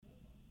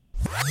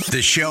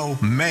The show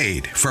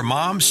made for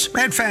moms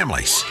and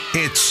families.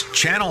 It's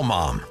Channel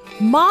Mom.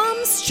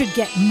 Moms should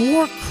get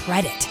more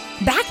credit.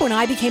 Back when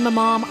I became a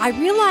mom, I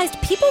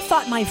realized people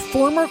thought my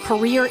former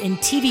career in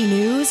TV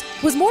news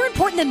was more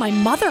important than my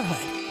motherhood.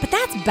 But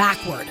that's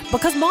backward,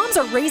 because moms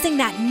are raising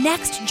that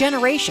next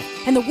generation,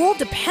 and the world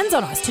depends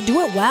on us to do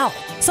it well.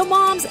 So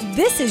moms,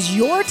 this is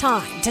your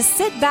time to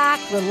sit back,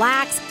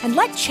 relax, and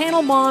let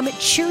Channel Mom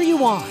cheer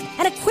you on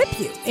and equip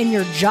you in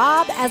your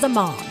job as a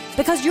mom,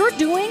 because you're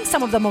doing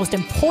some of the most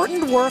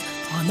important work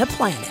on the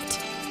planet.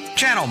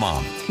 Channel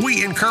Mom.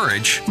 We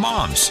encourage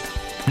moms.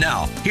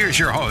 Now, here's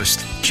your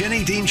host,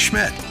 Jenny Dean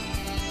Schmidt.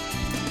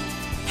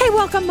 Hey,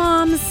 welcome,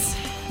 moms.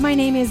 My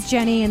name is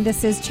Jenny, and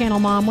this is Channel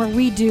Mom, where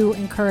we do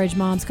encourage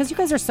moms, because you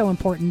guys are so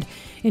important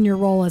in your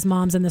role as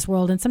moms in this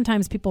world, and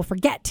sometimes people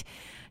forget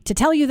to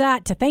tell you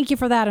that, to thank you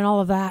for that, and all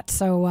of that.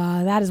 So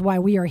that is why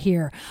we are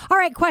here. All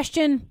right,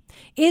 question.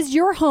 Is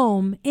your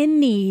home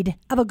in need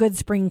of a good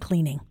spring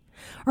cleaning?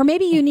 Or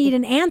maybe you need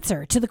an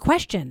answer to the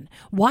question,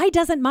 why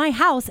doesn't my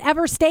house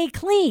ever stay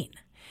clean?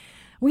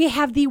 We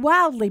have the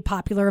wildly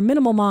popular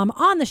Minimal Mom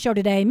on the show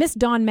today. Miss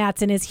Dawn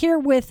Matson is here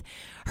with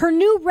her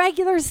new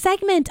regular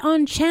segment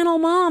on Channel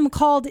Mom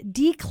called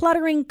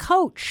Decluttering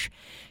Coach.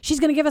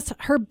 She's going to give us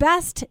her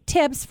best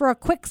tips for a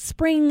quick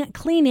spring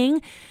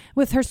cleaning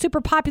with her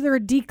super popular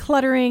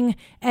decluttering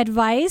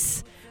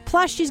advice.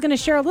 Plus, she's going to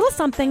share a little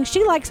something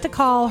she likes to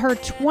call her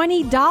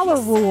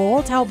 $20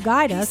 rule to help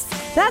guide us.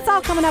 That's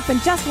all coming up in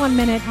just 1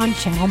 minute on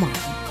Channel Mom.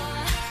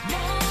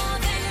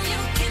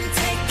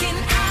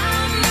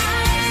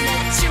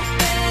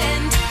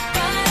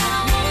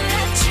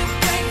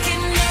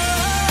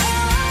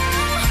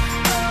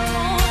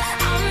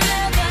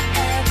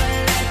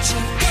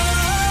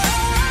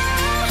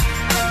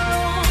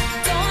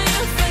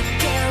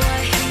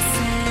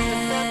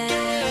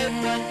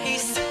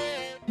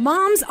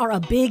 Moms are a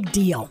big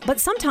deal, but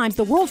sometimes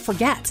the world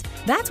forgets.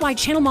 That's why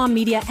Channel Mom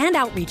Media and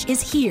Outreach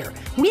is here.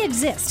 We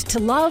exist to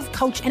love,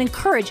 coach, and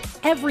encourage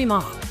every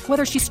mom,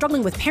 whether she's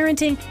struggling with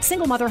parenting,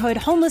 single motherhood,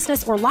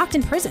 homelessness, or locked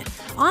in prison.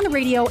 On the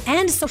radio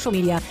and social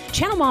media,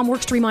 Channel Mom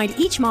works to remind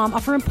each mom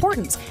of her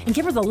importance and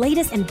give her the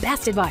latest and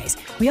best advice.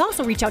 We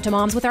also reach out to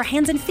moms with our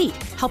hands and feet,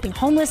 helping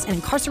homeless and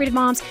incarcerated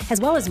moms,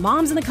 as well as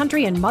moms in the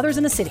country and mothers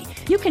in the city.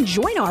 You can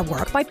join our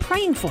work by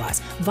praying for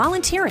us,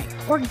 volunteering,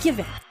 or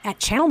giving at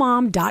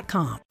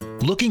channelmom.com.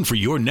 Looking for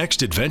your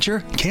next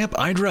adventure? Camp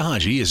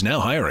Idrahaji is now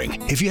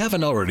hiring. If you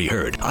haven't already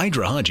heard,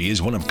 Idrahaji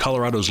is one of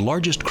Colorado's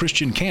largest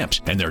Christian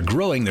camps, and they're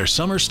growing their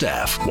summer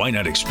staff. Why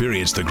not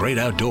experience the great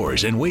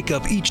outdoors and wake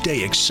up each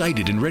day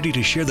excited and ready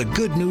to share the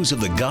good news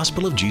of the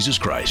gospel of Jesus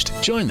Christ?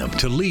 Join them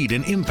to lead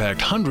and impact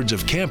hundreds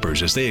of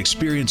campers as they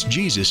experience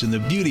Jesus in the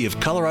beauty of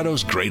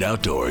Colorado's great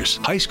outdoors.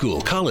 High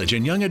school, college,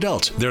 and young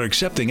adults, they're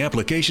accepting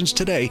applications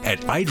today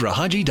at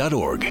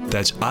idrahaji.org.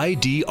 That's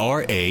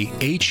idrahaje.org.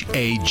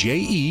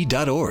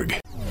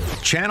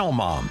 Channel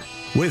Mom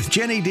with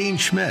Jenny Dean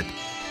Schmidt.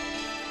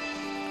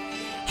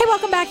 Hey,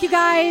 welcome back, you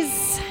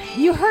guys.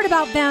 You heard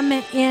about them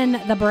in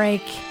the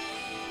break.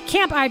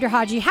 Camp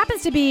Idrahaji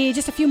happens to be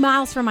just a few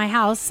miles from my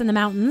house in the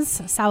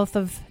mountains south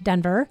of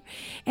Denver,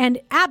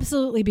 and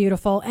absolutely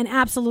beautiful and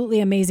absolutely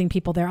amazing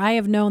people there. I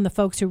have known the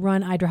folks who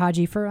run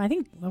Idrahaji for, I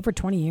think, over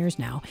 20 years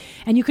now,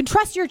 and you can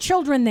trust your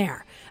children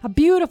there. A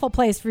beautiful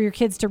place for your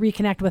kids to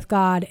reconnect with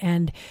God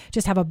and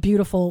just have a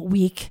beautiful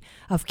week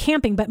of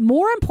camping. But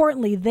more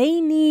importantly,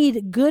 they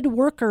need good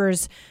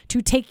workers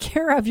to take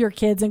care of your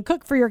kids and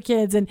cook for your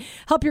kids and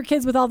help your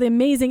kids with all the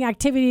amazing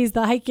activities,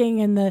 the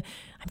hiking and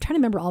I'm trying to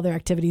remember all their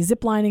activities,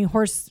 zip lining,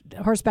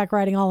 horseback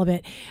riding, all of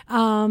it.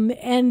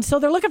 And so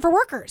they're looking for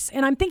workers.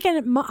 And I'm thinking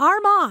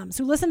our moms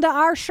who listen to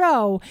our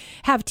show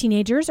have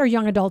teenagers or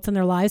young adults in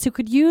their lives who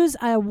could use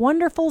a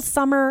wonderful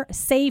summer,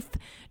 safe,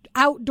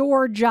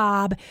 outdoor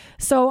job.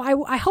 So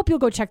I hope you'll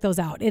go check those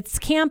out. It's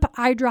Camp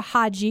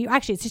Idrahaji.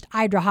 Actually, it's just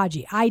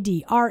Idrahaji,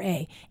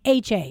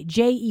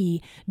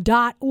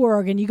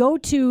 IDRAHAJE.org. And you go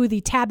to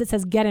the tab that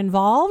says Get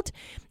Involved.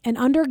 And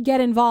under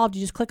Get Involved,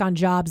 you just click on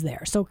jobs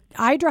there. So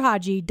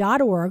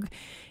idrahaji.org.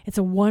 It's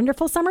a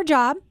wonderful summer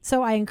job.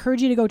 So I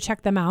encourage you to go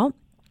check them out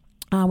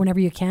whenever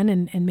you can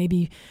and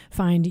maybe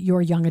find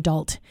your young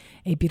adult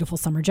a beautiful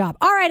summer job.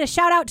 All right, a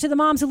shout out to the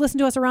moms who listen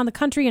to us around the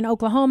country in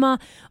Oklahoma,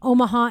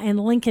 Omaha, and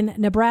Lincoln,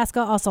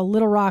 Nebraska. Also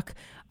Little Rock,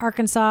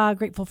 Arkansas.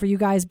 Grateful for you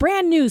guys.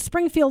 Brand new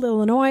Springfield,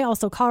 Illinois,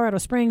 also Colorado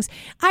Springs,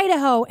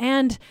 Idaho,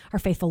 and our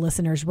faithful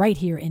listeners right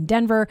here in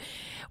Denver.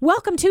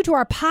 Welcome to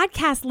our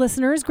podcast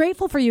listeners.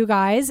 Grateful for you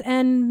guys.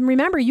 And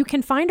remember, you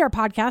can find our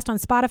podcast on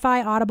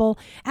Spotify, Audible,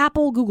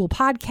 Apple, Google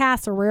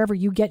Podcasts, or wherever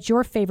you get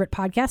your favorite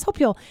podcasts. Hope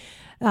you'll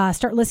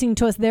start listening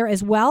to us there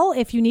as well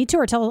if you need to,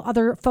 or tell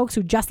other folks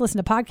who just listen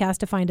to podcasts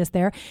to find us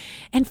there.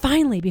 And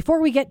finally,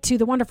 before we get to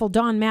the wonderful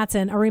Dawn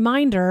Matson, a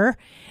reminder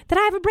that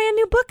I have a brand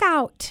new book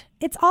out.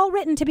 It's all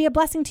written to be a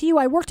blessing to you.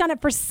 I worked on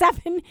it for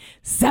seven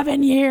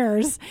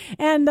years.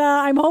 And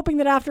I'm hoping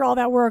that after all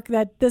that work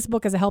that this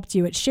book has helped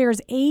you. It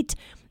shares 8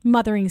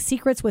 mothering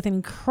secrets with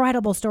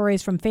incredible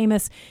stories from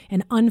famous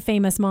and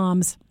unfamous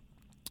moms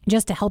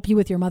just to help you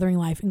with your mothering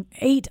life.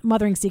 8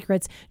 mothering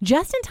secrets,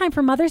 just in time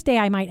for Mother's Day,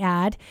 I might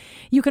add.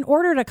 You can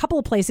order it a couple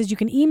of places. You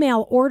can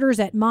email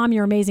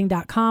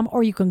orders@mommyou'reamazing.com,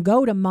 or you can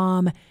go to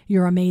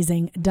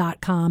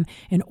mommyou'reamazing.com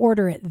and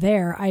order it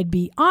there. I'd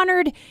be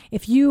honored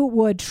if you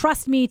would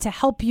trust me to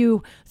help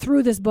you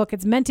through this book.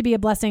 It's meant to be a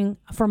blessing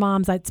for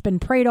moms. It's been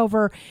prayed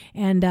over,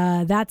 and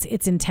that's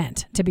its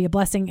intent, to be a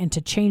blessing and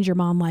to change your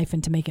mom life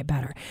and to make it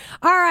better.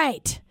 All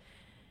right.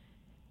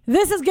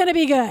 This is going to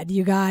be good,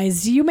 you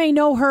guys. You may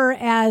know her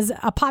as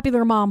a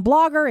popular mom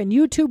blogger and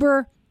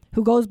YouTuber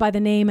who goes by the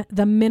name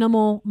The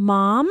Minimal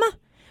Mom.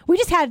 We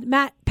just had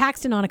Matt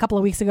Paxton on a couple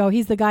of weeks ago.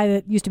 He's the guy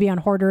that used to be on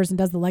Hoarders and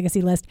does the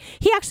legacy list.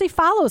 He actually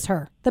follows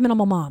her, The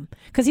Minimal Mom,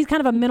 because he's kind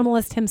of a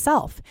minimalist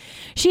himself.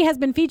 She has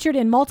been featured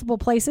in multiple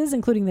places,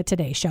 including the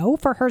Today Show,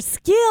 for her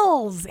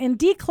skills in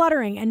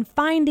decluttering and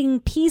finding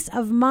peace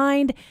of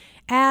mind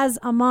as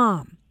a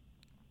mom.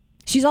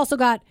 She's also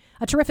got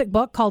a terrific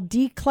book called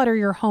Declutter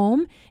Your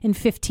Home in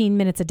 15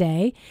 Minutes a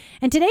Day.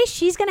 And today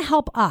she's going to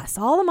help us,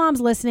 all the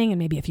moms listening and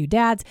maybe a few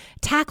dads,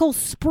 tackle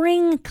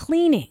spring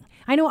cleaning.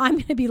 I know I'm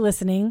going to be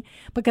listening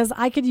because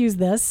I could use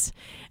this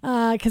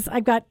because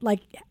I've got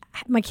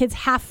my kids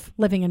half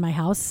living in my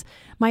house.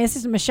 My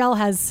assistant Michelle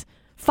has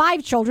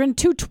 5 children,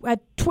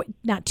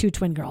 not 2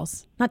 twin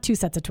girls, not 2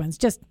 sets of twins,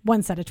 just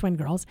 1 set of twin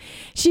girls.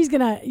 She's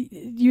going to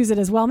use it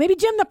as well. Maybe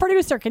Jim, the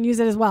producer, can use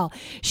it as well.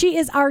 She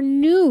is our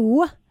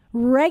new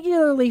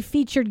regularly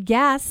featured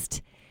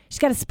guest. She's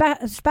got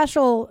a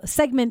special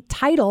segment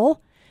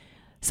title.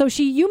 So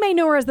you may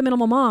know her as the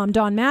Minimal Mom,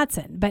 Dawn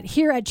Matson, but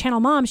here at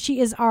Channel Mom, she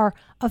is our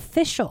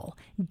official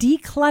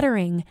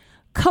decluttering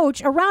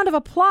coach. A round of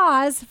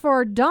applause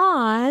for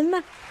Dawn.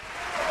 Yay!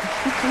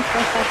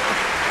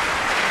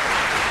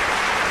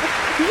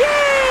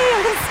 A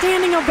little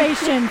standing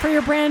ovation for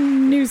your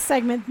brand new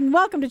segment.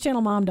 Welcome to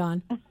Channel Mom,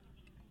 Dawn.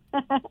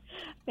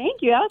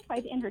 Thank you. That was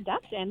quite the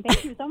introduction.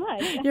 Thank you so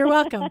much. You're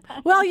welcome.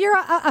 Well, you're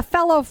a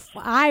fellow,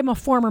 I'm a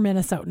former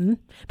Minnesotan,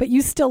 but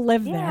you still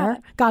live there.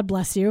 God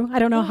bless you. I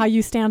don't know how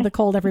you stand the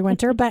cold every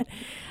winter, but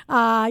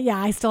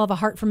I still have a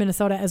heart for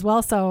Minnesota as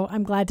well. So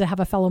I'm glad to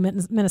have a fellow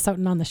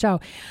Minnesotan on the show.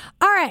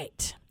 All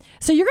right.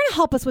 So you're going to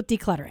help us with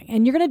decluttering,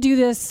 and you're going to do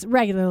this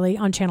regularly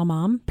on Channel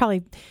Mom,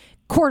 probably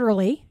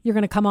quarterly. You're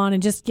going to come on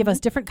and just give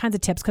us different kinds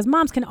of tips, because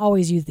moms can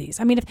always use these.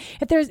 I mean,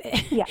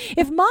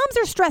 if moms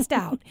are stressed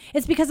out,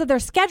 it's because of their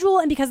schedule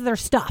and because of their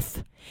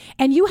stuff.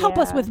 And you help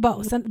us with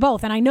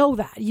both. And I know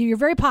that. You're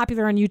very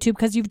popular on YouTube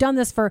because you've done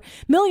this for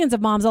millions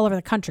of moms all over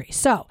the country.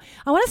 So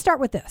I want to start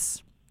with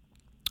this.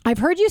 I've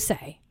heard you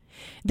say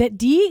that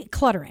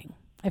decluttering,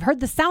 I've heard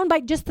the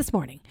soundbite just this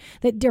morning,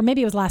 or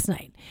maybe it was last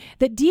night,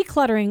 that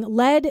decluttering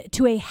led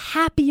to a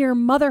happier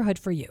motherhood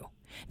for you.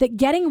 That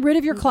getting rid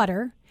of your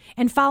clutter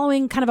and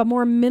following kind of a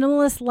more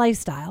minimalist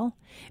lifestyle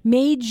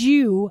made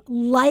you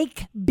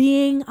like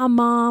being a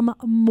mom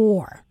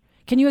more.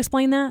 Can you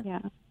explain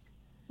that?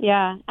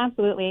 Yeah,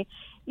 absolutely.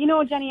 You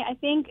know, Jenny, I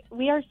think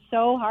we are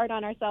so hard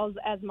on ourselves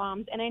as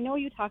moms, and I know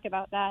you talk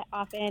about that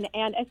often,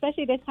 and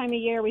especially this time of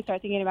year, we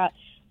start thinking about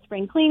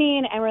spring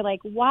cleaning, and we're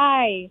like,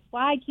 why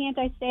can't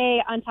I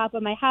stay on top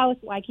of my house?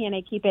 Why can't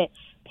I keep it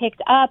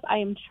picked up?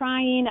 I'm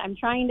trying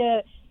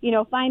to,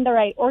 find the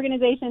right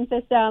organization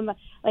system.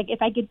 Like,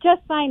 if I could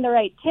just find the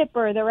right tip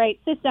or the right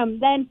system,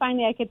 then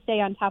finally I could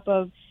stay on top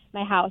of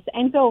my house.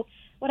 And so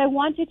what I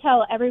want to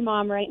tell every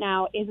mom right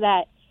now is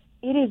that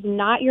it is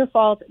not your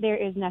fault. There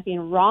is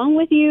nothing wrong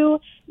with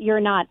you. You're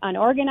not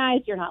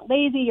unorganized. You're not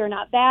lazy. You're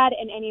not bad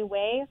in any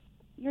way.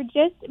 You're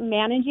just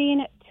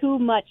managing too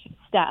much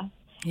stuff.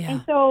 Yeah.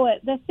 And so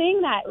the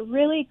thing that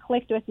really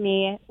clicked with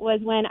me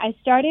was when I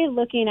started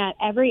looking at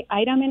every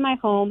item in my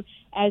home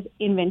as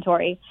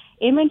inventory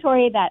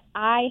that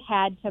I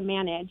had to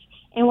manage.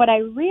 And what I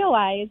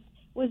realized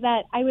was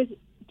that I was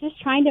just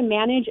trying to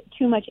manage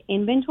too much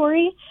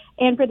inventory.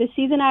 And for the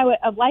season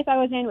of life I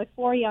was in with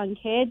 4 young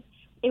kids,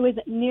 it was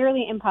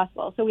nearly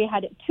impossible. So we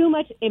had too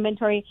much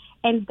inventory,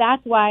 and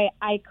that's why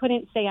I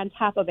couldn't stay on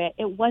top of it.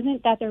 It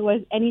wasn't that there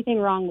was anything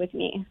wrong with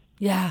me.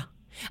 Yeah.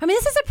 I mean,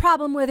 this is a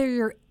problem whether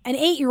you're an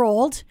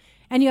 8-year-old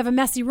and you have a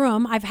messy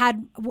room. I've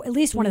had at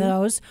least one of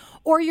those.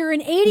 Or you're an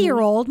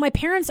 80-year-old. My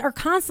parents are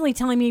constantly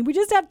telling me, we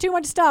just have too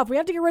much stuff. We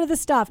have to get rid of this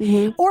stuff.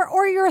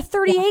 Or you're a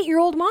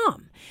 38-year-old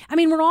mom. I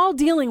mean, we're all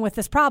dealing with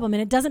this problem,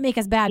 and it doesn't make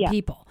us bad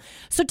people.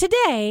 So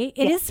today,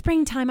 it is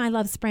springtime. I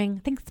love spring.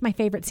 I think it's my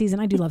favorite season.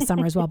 I do love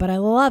summer as well, but I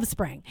love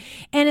spring.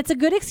 And it's a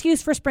good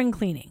excuse for spring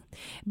cleaning.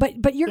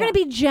 But you're going to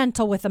be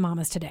gentle with the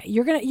mamas today.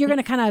 You're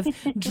gonna kind of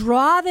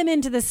draw them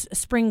into this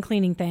spring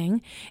cleaning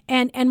thing.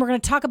 And we're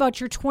going to talk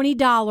about your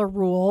 $20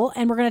 rule.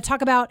 And we're going to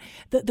talk about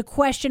the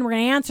question. We're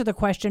going to answer the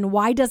question,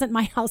 why doesn't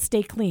my house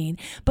stay clean?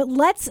 But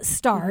let's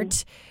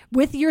start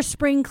with your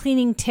spring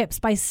cleaning tips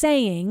by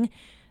saying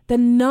the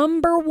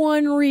number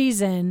one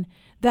reason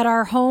that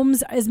our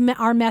homes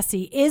are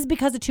messy is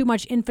because of too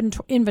much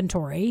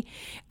inventory.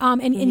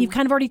 And you've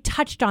kind of already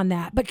touched on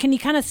that. But can you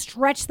kind of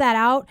stretch that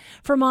out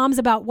for moms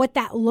about what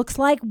that looks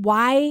like,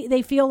 why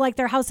they feel like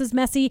their house is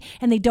messy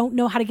and they don't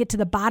know how to get to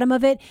the bottom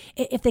of it,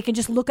 if they can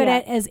just look at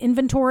it as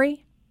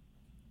inventory?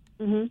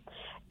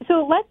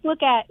 So let's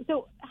look at,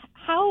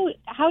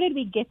 how did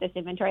we get this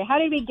inventory? How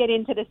did we get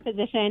into this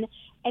position?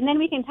 And then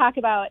we can talk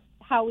about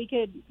how we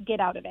could get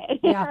out of it.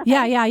 Yeah,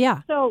 right?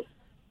 yeah. So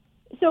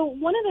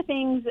one of the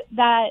things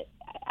that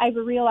I've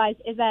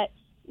realized is that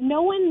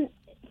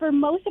for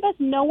most of us,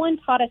 no one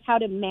taught us how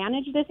to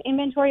manage this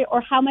inventory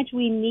or how much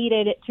we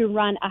needed to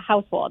run a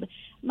household.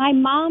 My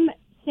mom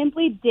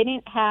simply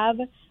didn't have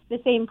the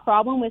same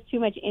problem with too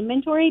much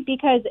inventory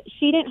because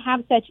she didn't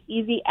have such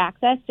easy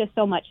access to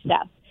so much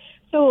stuff.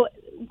 So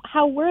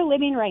how we're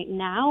living right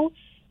now,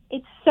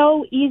 it's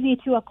so easy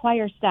to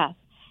acquire stuff.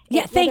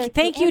 Yeah,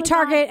 thank you,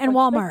 Target and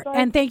Walmart,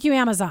 and thank you,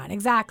 Amazon.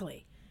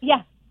 Exactly.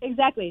 Yeah,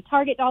 exactly.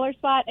 Target, Dollar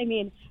Spot,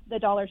 the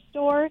dollar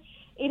store.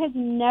 It has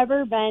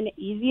never been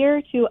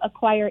easier to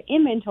acquire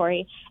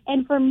inventory.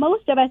 And for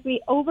most of us,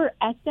 we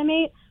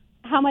overestimate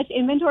how much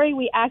inventory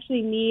we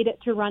actually need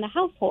to run a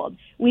household.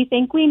 We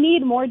think we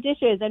need more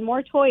dishes and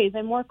more toys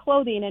and more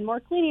clothing and more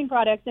cleaning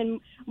products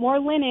and more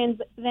linens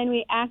than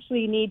we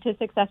actually need to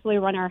successfully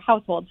run our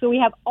household. So we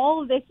have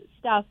all of this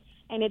stuff,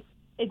 and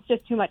it's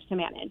just too much to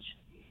manage.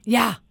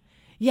 Yeah.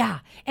 Yeah.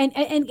 And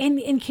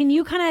can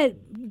you kind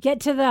of get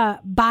to the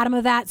bottom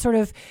of that sort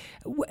of,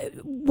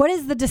 what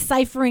is the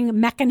deciphering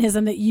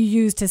mechanism that you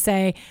use to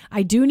say,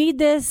 I do need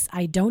this,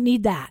 I don't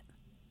need that?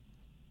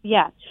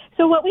 Yeah.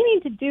 So what we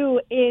need to do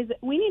is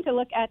we need to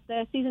look at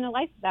the season of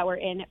life that we're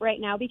in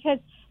right now, because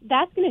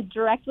that's going to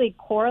directly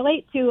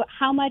correlate to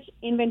how much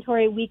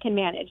inventory we can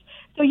manage.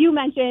 So you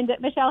mentioned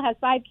Michelle has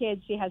 5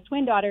 kids. She has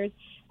twin daughters.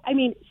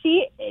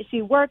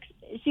 She works,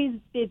 she's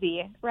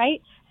busy,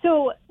 right?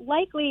 So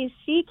likely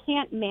she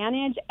can't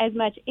manage as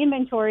much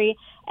inventory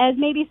as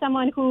maybe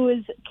someone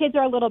whose kids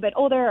are a little bit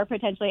older or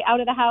potentially out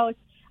of the house.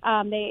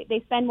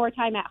 They spend more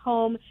time at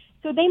home.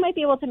 So they might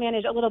be able to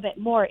manage a little bit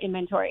more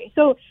inventory.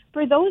 So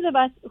for those of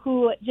us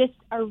who just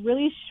are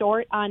really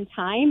short on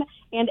time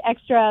and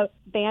extra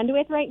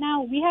bandwidth right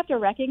now, we have to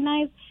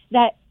recognize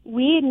that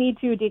we need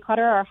to declutter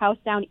our house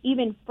down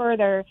even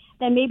further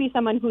than maybe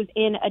someone who's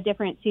in a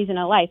different season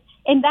of life.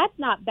 And that's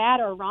not bad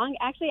or wrong.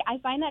 Actually, I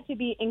find that to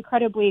be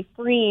incredibly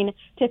freeing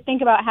to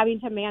think about having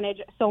to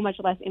manage so much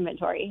less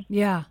inventory.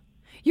 Yeah.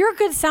 You're a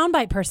good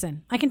soundbite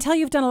person. I can tell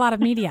you've done a lot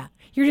of media.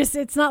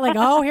 It's not like,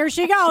 oh, here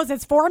she goes.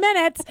 It's 4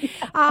 minutes.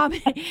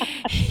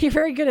 You're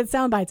very good at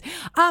sound bites.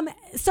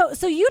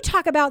 So you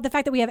talk about the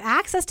fact that we have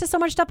access to so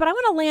much stuff, but I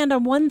want to land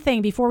on one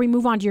thing before we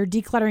move on to your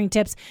decluttering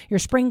tips, your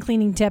spring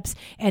cleaning tips,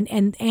 and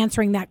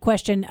answering that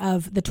question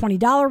of the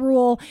 $20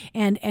 rule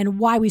and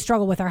why we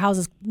struggle with our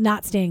houses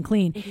not staying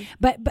clean. Mm-hmm.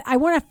 But I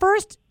want to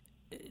first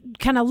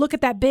kind of look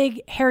at that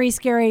big, hairy,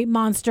 scary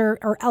monster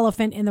or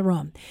elephant in the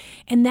room.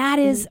 And that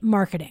is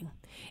marketing.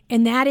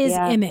 And that is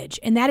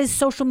image, and that is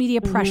social media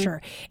pressure.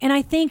 And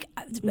I think,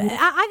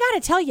 I got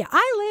to tell you,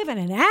 I live in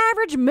an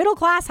average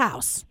middle-class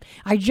house.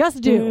 I just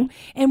do.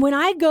 And when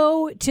I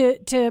go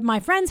to my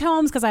friends'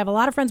 homes, because I have a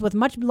lot of friends with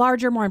much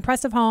larger, more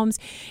impressive homes,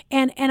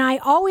 and I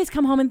always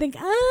come home and think,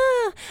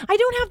 I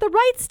don't have the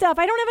right stuff.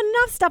 I don't have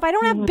enough stuff. I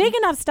don't have big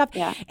enough stuff.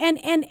 Yeah.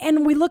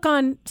 And we look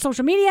on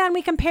social media and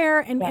we compare,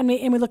 and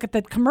we look at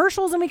the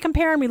commercials and we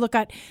compare, and we look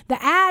at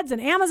the ads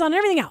and Amazon and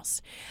everything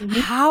else.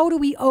 How do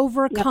we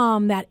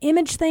overcome that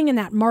image thing and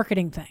that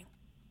marketing thing?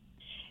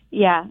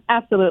 Yeah,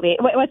 absolutely.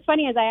 What's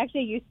funny is I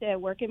actually used to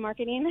work in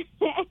marketing.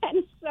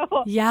 And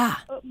so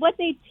what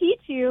they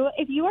teach you,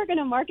 if you are going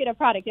to market a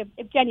product,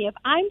 if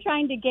I'm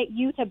trying to get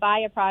you to buy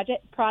a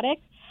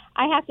product,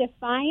 I have to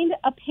find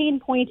a pain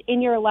point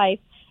in your life,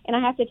 and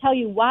I have to tell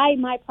you why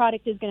my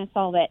product is going to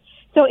solve it.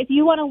 So if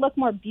you want to look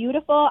more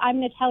beautiful, I'm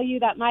going to tell you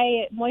that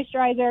my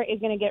moisturizer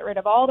is going to get rid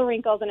of all the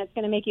wrinkles and it's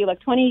going to make you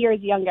look 20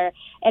 years younger.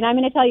 And I'm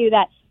going to tell you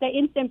that the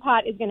Instant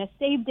Pot is going to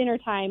save dinner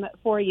time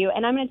for you.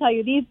 And I'm going to tell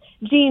you these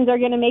jeans are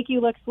going to make you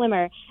look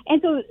slimmer.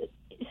 And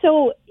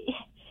so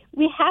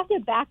we have to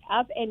back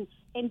up and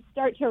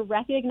start to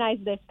recognize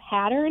this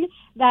pattern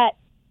that,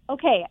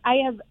 okay,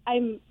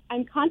 I'm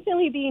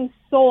constantly being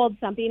sold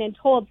something and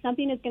told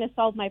something is going to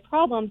solve my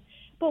problems.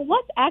 But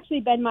what's actually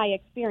been my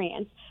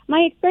experience?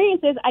 My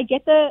experience is I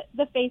get the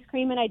face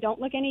cream and I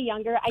don't look any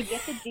younger. I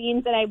get the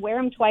jeans and I wear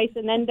them twice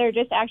and then they're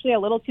just actually a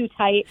little too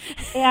tight.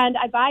 And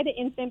I buy the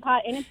Instant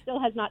Pot and it still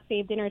has not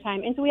saved dinner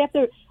time. And so we have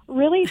to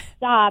really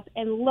stop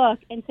and look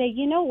and say,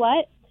 you know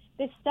what?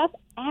 This stuff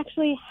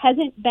actually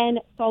hasn't been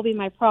solving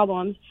my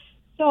problems.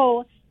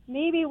 So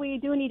maybe we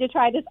do need to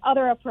try this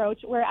other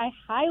approach where I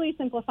highly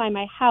simplify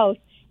my house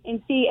and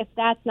see if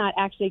that's not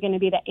actually going to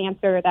be the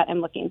answer that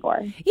I'm looking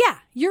for. Yeah,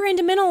 you're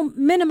into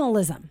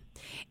minimalism.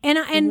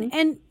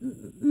 And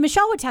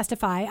Michelle would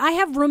testify, I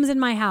have rooms in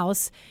my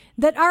house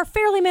that are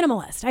fairly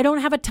minimalist. I don't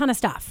have a ton of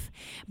stuff.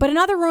 But in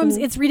other rooms,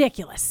 it's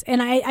ridiculous.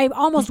 And I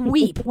almost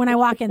weep when I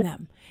walk in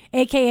them,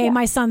 a.k.a.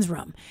 my son's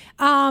room.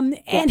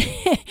 And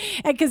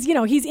because,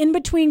 he's in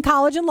between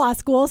college and law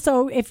school.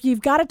 So if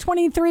you've got a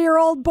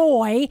 23-year-old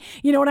boy,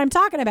 you know what I'm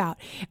talking about.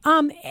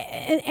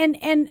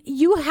 And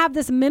you have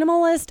this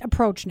minimalist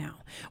approach now,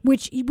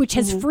 which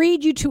has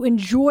freed you to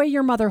enjoy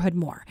your motherhood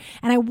more.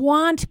 And I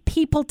want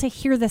people to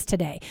hear this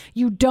today.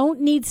 You don't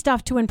need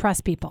stuff to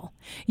impress people.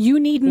 You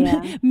need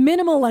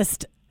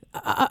minimalist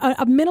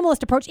a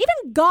minimalist approach.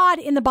 Even God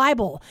in the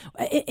Bible,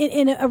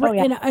 in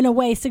a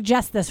way,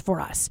 suggests this for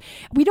us.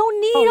 We don't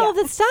need all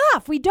this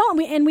stuff. We don't,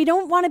 we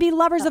don't want to be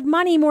lovers of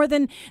money more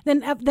than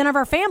of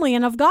our family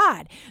and of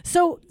God.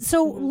 So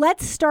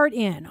let's start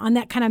in on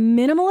that kind of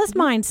minimalist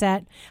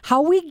mindset,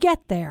 how we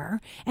get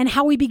there, and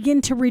how we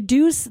begin to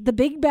reduce the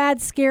big,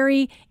 bad,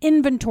 scary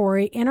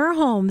inventory in our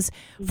homes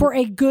for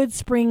a good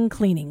spring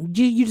cleaning.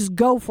 You just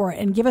go for it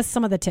and give us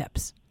some of the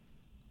tips.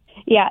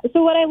 Yeah.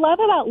 So what I love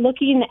about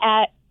looking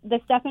at the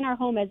stuff in our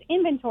home as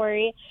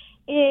inventory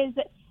is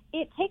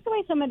it takes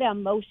away some of the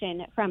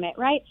emotion from it,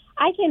 right?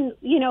 I can,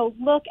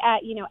 look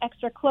at,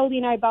 extra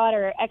clothing I bought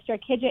or extra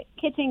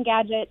kitchen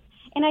gadgets,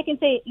 and I can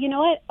say, you know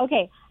what?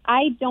 Okay,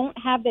 I don't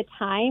have the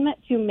time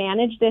to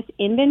manage this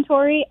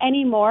inventory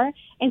anymore,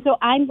 and so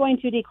I'm going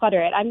to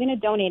declutter it. I'm going to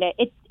donate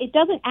it. It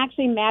doesn't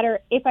actually matter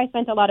if I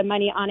spent a lot of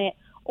money on it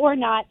or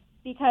not,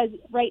 because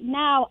right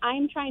now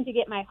I'm trying to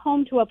get my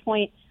home to a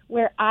point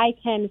where I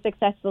can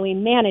successfully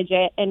manage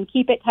it and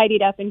keep it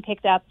tidied up and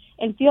picked up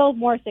and feel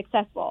more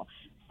successful.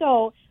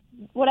 So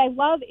what I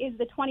love is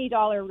the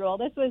 $20 rule.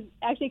 This was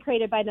actually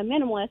created by the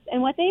minimalists.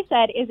 And what they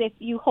said is if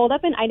you hold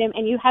up an item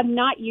and you have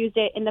not used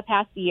it in the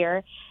past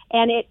year,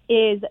 and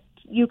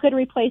you could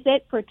replace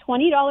it for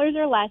 $20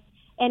 or less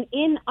and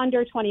in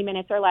under 20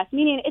 minutes or less,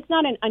 meaning it's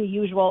not an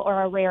unusual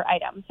or a rare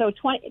item. So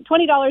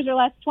 $20 or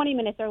less, 20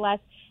 minutes or less,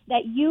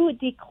 that you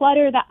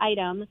declutter the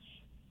item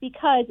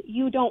because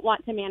you don't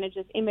want to manage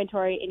this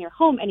inventory in your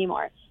home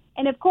anymore.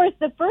 And of course,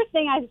 the first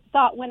thing I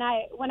thought when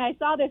I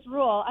saw this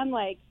rule, I'm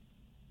like,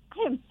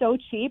 I am so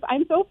cheap.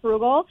 I'm so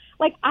frugal.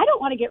 Like, I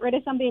don't want to get rid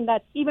of something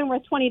that's even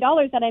worth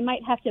 $20 that I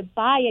might have to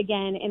buy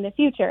again in the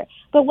future.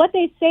 But what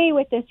they say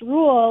with this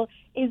rule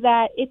is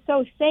that it's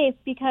so safe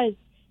because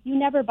you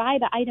never buy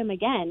the item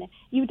again.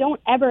 You don't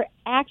ever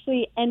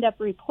actually end up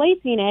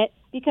replacing it,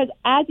 because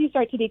as you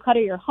start to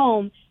declutter your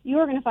home, you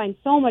are going to find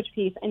so much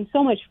peace and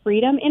so much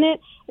freedom in it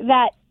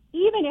that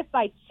even if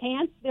by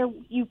chance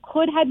you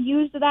could have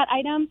used that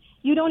item,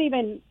 you don't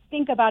even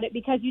think about it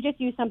because you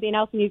just use something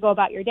else and you go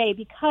about your day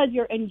because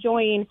you're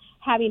enjoying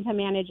having to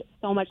manage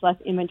so much less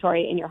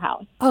inventory in your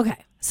house. Okay.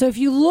 So if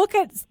you look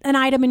at an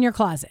item in your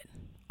closet,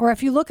 or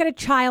if you look at a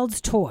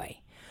child's toy,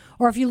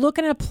 or if you look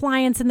at an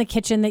appliance in the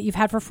kitchen that you've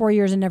had for 4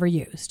 years and never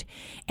used,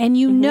 and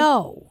you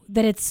know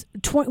that it's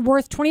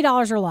worth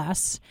 $20 or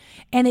less,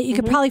 and that you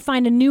could probably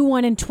find a new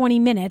one in 20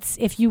 minutes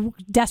if you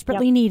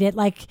desperately need it,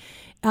 like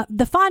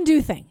the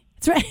fondue thing.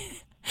 It's right.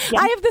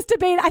 I have this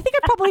debate. I think I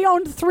probably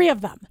owned 3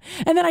 of them.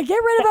 And then I get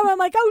rid of them. I'm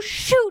like, oh,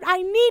 shoot,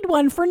 I need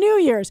one for New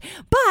Year's.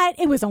 But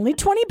it was only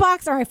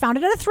 $20, or I found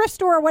it at a thrift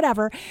store or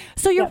whatever.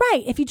 So you're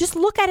right. If you just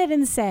look at it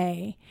and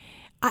say,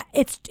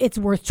 it's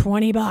worth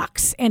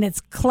 $20 and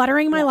it's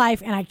cluttering my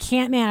life and I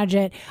can't manage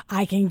it,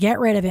 I can get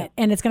rid of it,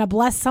 and it's going to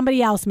bless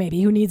somebody else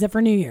maybe who needs it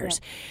for New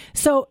Year's.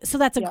 So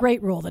that's a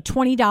great rule. The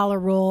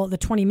 $20 rule, the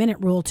 20-minute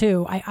rule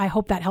too. I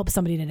hope that helps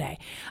somebody today.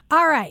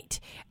 All right.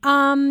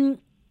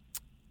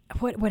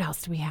 What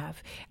else do we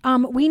have?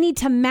 We need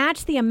to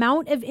match the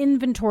amount of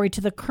inventory to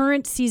the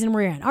current season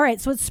we're in. All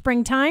right, so it's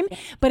springtime,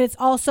 but it's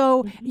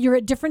also you're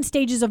at different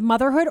stages of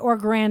motherhood or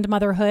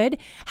grandmotherhood.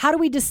 How do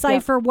we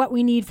decipher what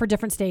we need for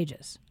different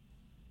stages?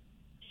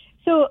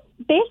 So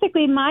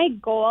basically my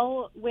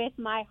goal with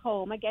my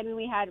home, again, when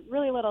we had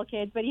really little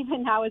kids, but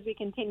even now as we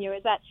continue,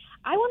 is that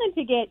I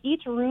wanted to get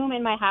each room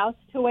in my house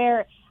to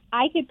where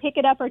I could pick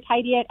it up or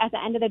tidy it at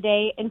the end of the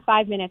day in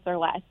 5 minutes or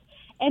less.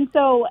 And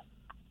so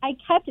I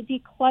kept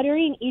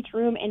decluttering each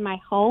room in my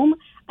home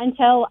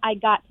until I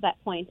got to that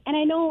point. And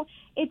I know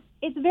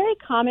it's very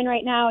common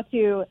right now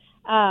to,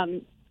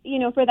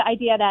 for the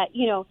idea that,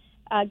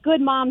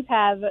 good moms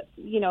have,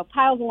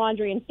 piles of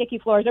laundry and sticky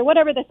floors or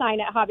whatever the sign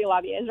at Hobby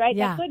Lobby is, right?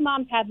 Yeah. That good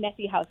moms have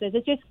messy houses.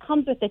 It just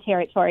comes with the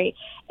territory.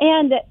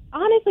 And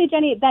honestly,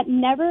 Jenny, that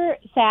never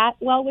sat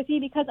well with me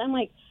because I'm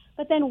like,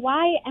 but then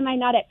why am I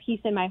not at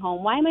peace in my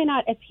home? Why am I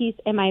not at peace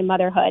in my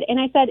motherhood? And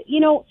I said,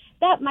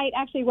 that might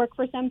actually work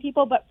for some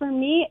people, but for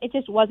me, it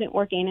just wasn't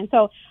working. And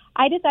so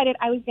I decided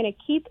I was going to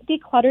keep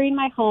decluttering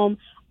my home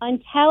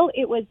until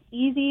it was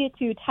easy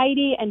to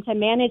tidy and to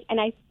manage. And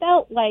I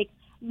felt like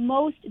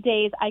most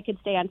days I could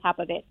stay on top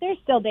of it. There's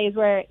still days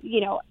where,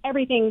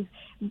 everything's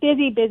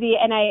busy,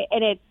 and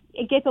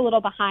it gets a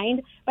little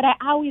behind, but I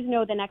always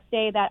know the next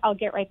day that I'll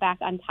get right back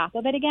on top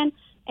of it again.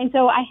 And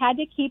so I had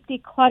to keep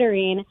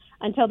decluttering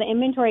until the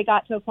inventory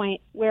got to a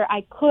point where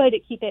I could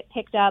keep it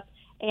picked up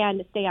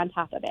and stay on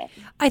top of it.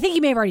 I think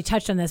you may have already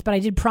touched on this, but I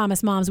did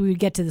promise moms we would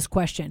get to this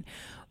question.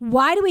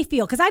 Why do we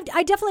feel? Because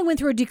I definitely went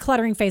through a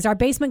decluttering phase. Our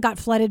basement got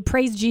flooded.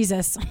 Praise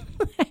Jesus.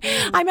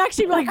 I'm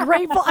actually really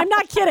grateful. I'm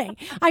not kidding.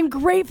 I'm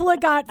grateful it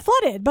got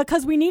flooded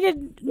because we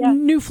needed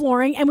new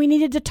flooring and we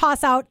needed to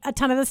toss out a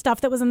ton of the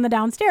stuff that was in the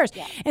downstairs.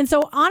 Yeah. And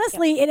so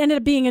honestly, it ended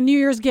up being a New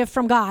Year's gift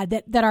from God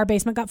that our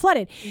basement got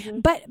flooded.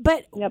 Mm-hmm.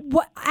 But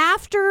what,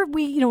 after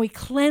we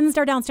cleansed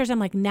our downstairs, I'm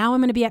like, now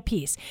I'm going to be at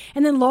peace.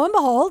 And then lo and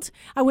behold,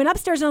 I went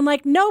upstairs and I'm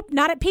like, nope,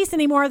 not at peace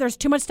anymore. There's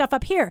too much stuff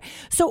up here.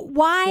 So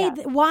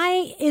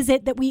why is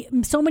it that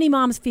so many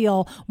moms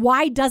feel,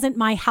 why doesn't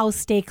my house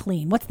stay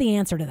clean? What's the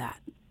answer to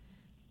that?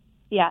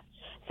 Yeah.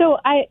 So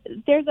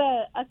there's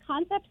a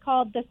concept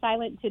called the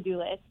silent to-do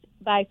list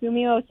by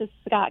Fumio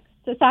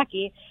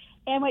Sasaki.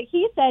 And what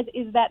he says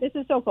is that, this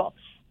is so cool,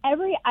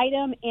 every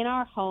item in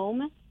our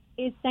home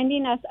is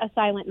sending us a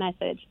silent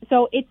message.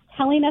 So it's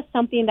telling us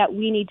something that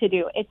we need to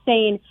do. It's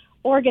saying,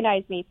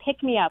 organize me,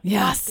 pick me up,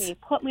 yes, wash me,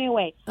 put me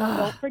away.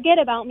 Don't forget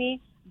about me.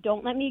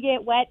 Don't let me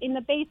get wet in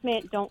the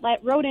basement. Don't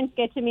let rodents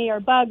get to me, or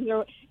bugs,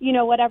 or,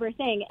 whatever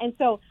thing. And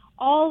so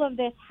all of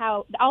this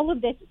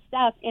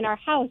stuff in our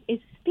house is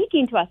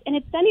speaking to us, and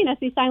it's sending us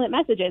these silent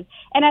messages.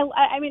 And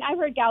I mean, I've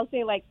heard gals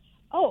say, like,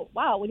 oh,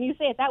 wow, when you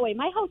say it that way,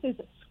 my house is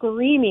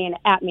screaming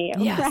at me,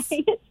 yes.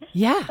 right?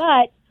 Yeah.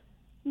 But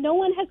no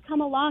one has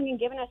come along and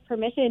given us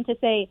permission to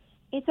say,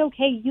 it's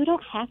okay. You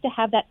don't have to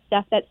have that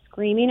stuff that's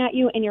screaming at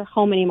you in your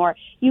home anymore.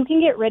 You can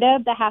get rid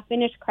of the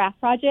half-finished craft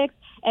projects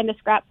and the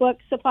scrapbook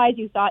supplies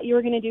you thought you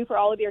were going to do for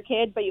all of your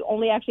kids, but you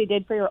only actually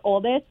did for your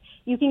oldest.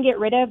 You can get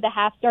rid of the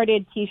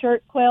half-started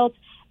T-shirt quilt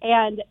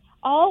and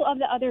all of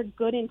the other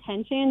good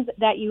intentions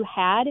that you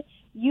had.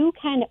 You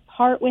can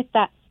part with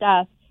that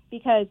stuff,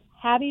 because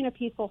having a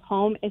peaceful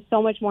home is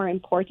so much more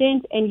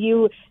important, and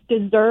you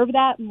deserve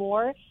that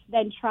more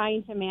than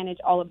trying to manage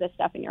all of this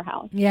stuff in your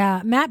house.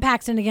 Yeah. Matt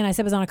Paxton, again, I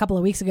said, was on a couple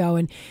of weeks ago,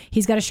 and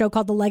he's got a show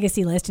called The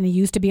Legacy List, and he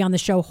used to be on the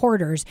show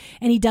Hoarders,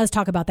 and he does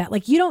talk about that.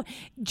 Like, you don't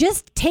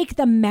just take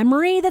the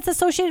memory that's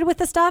associated with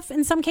the stuff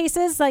in some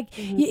cases. Like,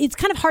 it's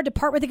kind of hard to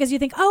part with it because you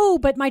think, oh,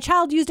 but my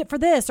child used it for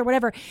this or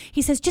whatever.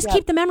 He says, just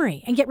keep the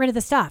memory and get rid of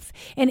the stuff.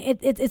 And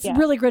it's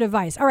really good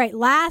advice. All right,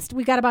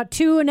 we got about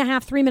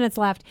 3 minutes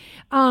left.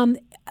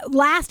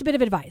 Last bit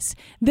of advice.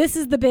 This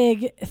is the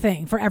big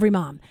thing for every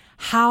mom.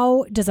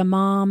 How does a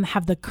mom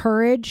have the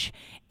courage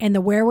and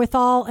the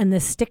wherewithal and the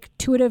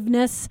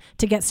stick-to-itiveness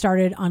to get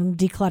started on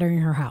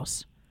decluttering her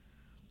house?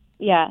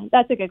 Yeah,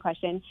 that's a good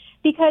question.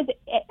 Because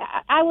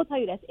I will tell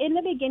you this, in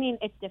the beginning,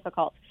 it's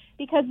difficult.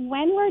 Because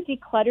when we're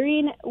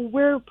decluttering,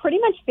 we're pretty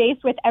much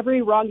faced with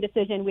every wrong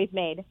decision we've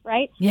made,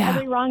 right? Yeah.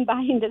 Every wrong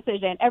buying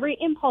decision, every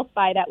impulse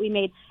buy that we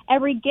made,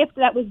 every gift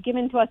that was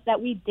given to us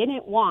that we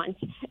didn't want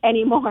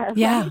anymore.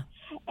 Yeah. Right?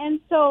 And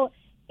so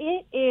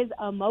it is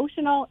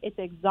emotional. It's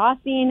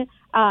exhausting.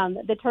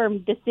 The term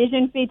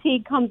decision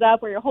fatigue comes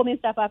up, where you're holding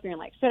stuff up and you're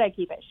like, should I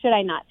keep it? Should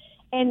I not?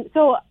 And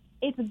so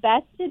it's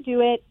best to do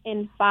it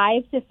in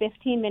 5 to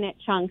 15-minute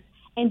chunks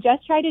and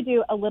just try to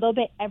do a little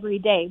bit every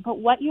day. But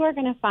what you are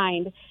going to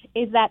find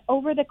is that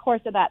over the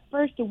course of that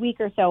first week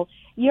or so,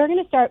 you're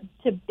going to start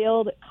to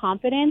build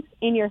confidence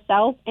in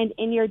yourself and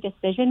in your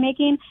decision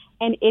making,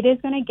 and it is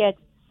going to get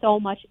so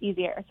much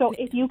easier. So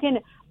if you can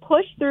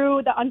push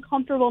through the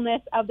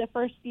uncomfortableness of the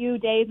first few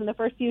days and the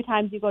first few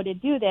times you go to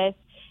do this,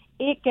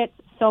 it gets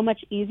so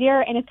much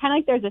easier. And it's kind of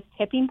like there's this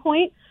tipping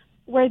point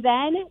where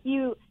then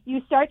you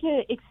start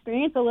to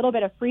experience a little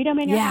bit of freedom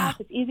in your house.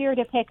 It's easier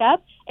to pick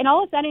up. And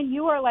all of a sudden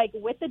you are like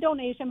with the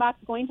donation box,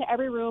 going to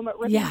every room,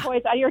 ripping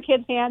toys out of your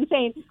kids' hands,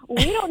 saying,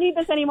 we don't need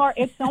this anymore.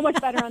 It's so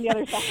much better on the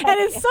other side. And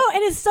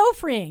it's so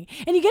freeing.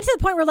 And you get to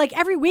the point where, like,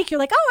 every week you're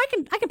like, oh,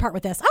 I can part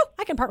with this. Oh,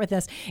 I can part with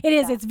this. It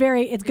is. Yeah.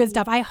 It's good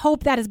stuff. I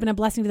hope that has been a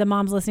blessing to the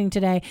moms listening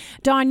today.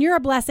 Dawn, you're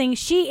a blessing.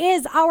 She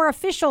is our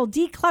official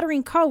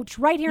decluttering coach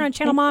right here on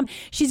Channel Mom.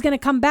 She's going to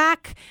come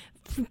back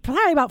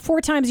probably about 4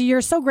 times a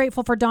year. So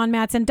grateful for Dawn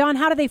Matson. Dawn,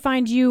 how do they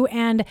find you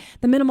and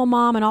The Minimal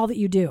Mom and all that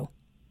you do?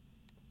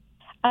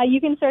 You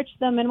can search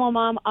The Minimal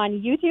Mom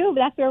on YouTube.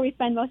 That's where we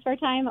spend most of our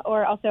time,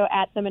 or also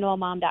at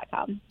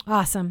theminimalmom.com.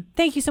 Awesome.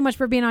 Thank you so much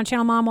for being on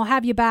Channel Mom. We'll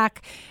have you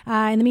back.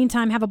 In the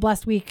meantime, have a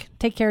blessed week.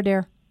 Take care,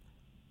 dear.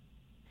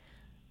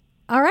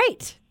 All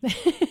right.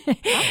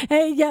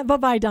 Yeah.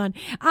 Bye-bye, Dawn.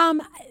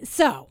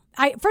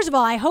 First of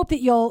all, I hope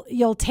that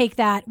you'll take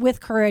that with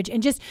courage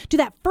and just do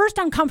that first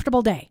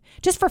uncomfortable day,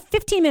 just for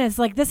 15 minutes.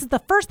 Like, this is the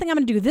first thing I'm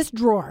going to do, this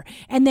drawer,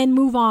 and then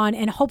move on.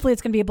 And hopefully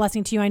it's going to be a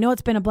blessing to you. I know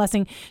it's been a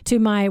blessing to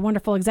my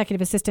wonderful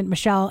executive assistant,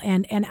 Michelle,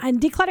 and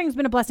decluttering has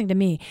been a blessing to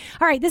me.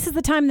 All right. This is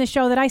the time in the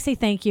show that I say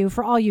thank you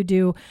for all you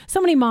do. So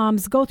many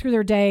moms go through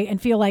their day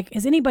and feel like,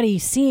 is anybody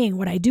seeing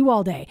what I do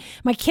all day?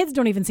 My kids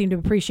don't even seem to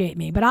appreciate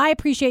me, but I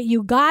appreciate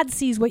you. God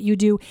sees what you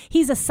do.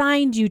 He's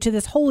assigned you to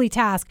this holy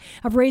task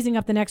of raising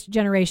up the next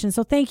generation.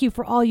 So thank you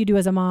for all you do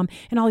as a mom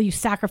and all you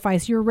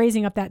sacrifice. You're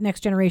raising up that next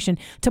generation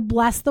to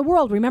bless the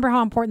world. Remember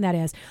how important that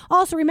is.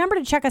 Also, remember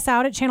to check us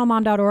out at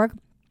channelmom.org.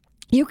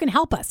 You can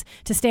help us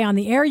to stay on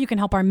the air. You can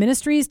help our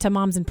ministries to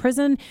moms in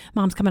prison,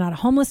 moms coming out of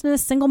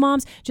homelessness, single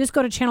moms. Just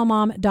go to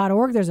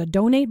channelmom.org. There's a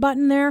donate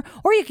button there.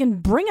 Or you can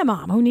bring a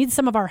mom who needs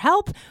some of our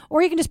help,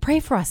 or you can just pray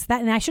for us.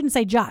 And I shouldn't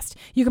say just.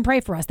 You can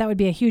pray for us. That would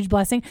be a huge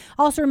blessing.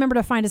 Also, remember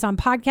to find us on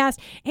podcast.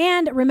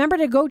 And remember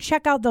to go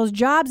check out those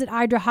jobs at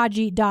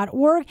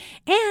idrahaji.org.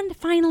 And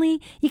finally,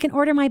 you can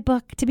order my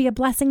book to be a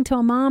blessing to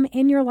a mom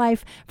in your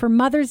life for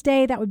Mother's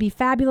Day. That would be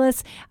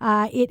fabulous.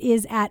 It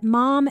is at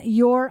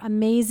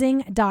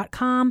mommyouramazing.com.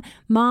 channelmom.com,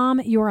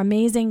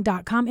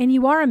 momyou'reamazing.com. And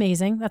you are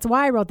amazing. That's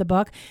why I wrote the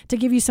book, to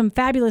give you some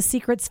fabulous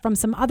secrets from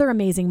some other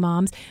amazing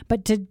moms,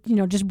 but to,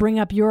 just bring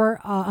up your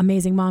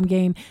amazing mom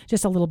game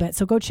just a little bit.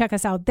 So go check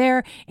us out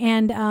there.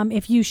 And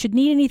if you should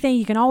need anything,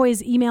 you can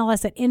always email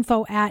us at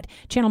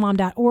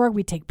info@channelmom.org.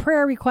 We take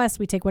prayer requests.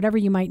 We take whatever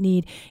you might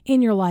need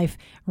in your life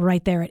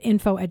right there at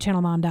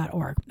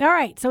info@channelmom.org. All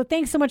right. So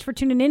thanks so much for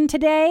tuning in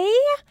today.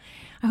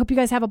 I hope you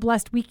guys have a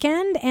blessed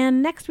weekend.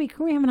 And next week,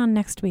 who are we having on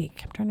next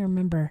week? I'm trying to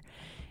remember.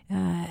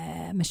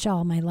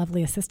 Michelle, my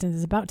lovely assistant,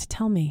 is about to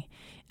tell me.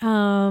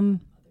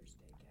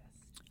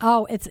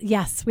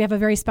 Yes, we have a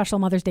very special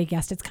Mother's Day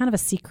guest. It's kind of a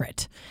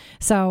secret.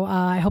 So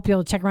I hope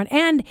you'll check around.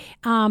 And,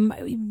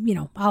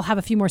 I'll have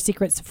a few more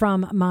secrets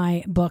from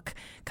my book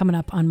coming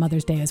up on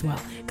Mother's Day as well.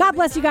 God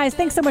bless you guys.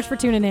 Thanks so much for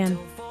tuning in.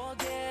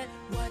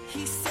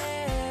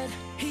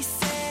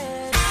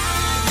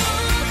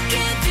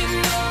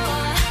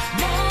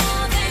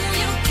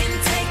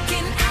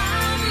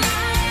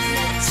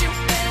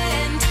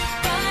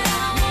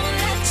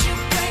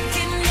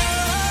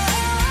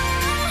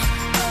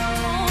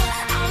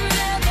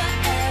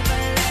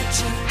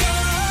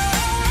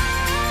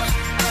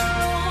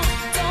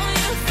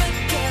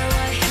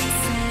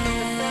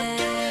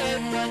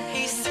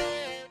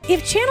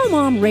 If Channel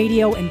Mom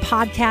Radio and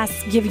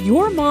podcasts give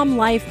your mom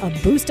life a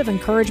boost of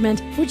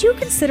encouragement, would you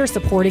consider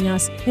supporting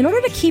us? In order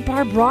to keep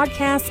our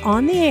broadcasts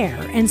on the air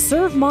and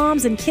serve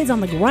moms and kids on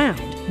the ground,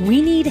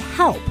 we need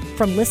help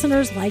from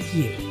listeners like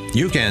you.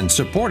 You can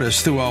support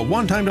us through a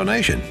one-time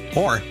donation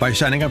or by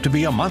signing up to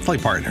be a monthly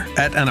partner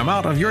at an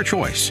amount of your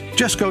choice.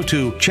 Just go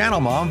to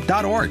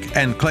channelmom.org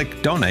and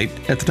click Donate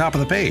at the top of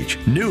the page.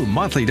 New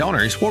monthly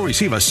donors will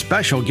receive a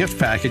special gift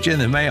package in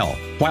the mail.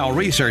 While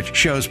research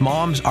shows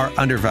moms are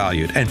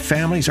undervalued and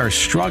families are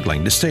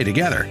struggling to stay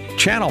together,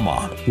 Channel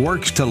Mom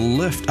works to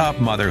lift up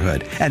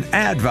motherhood and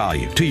add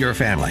value to your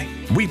family.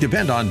 We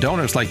depend on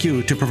donors like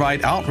you to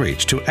provide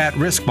outreach to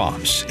at-risk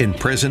moms in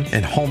prison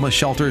and homeless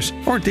shelters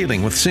or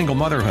dealing with single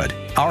motherhood.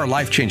 Our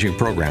life-changing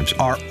programs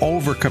are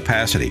over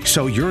capacity,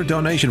 so your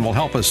donation will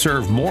help us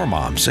serve more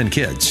moms and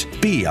kids.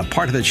 Be a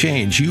part of the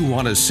change you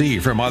want to see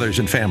for mothers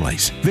and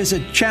families.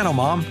 Visit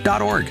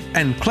channelmom.org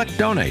and click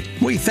Donate.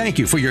 We thank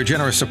you for your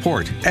generous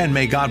support, and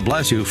may God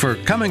bless you for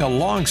coming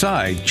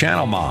alongside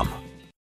Channel Mom.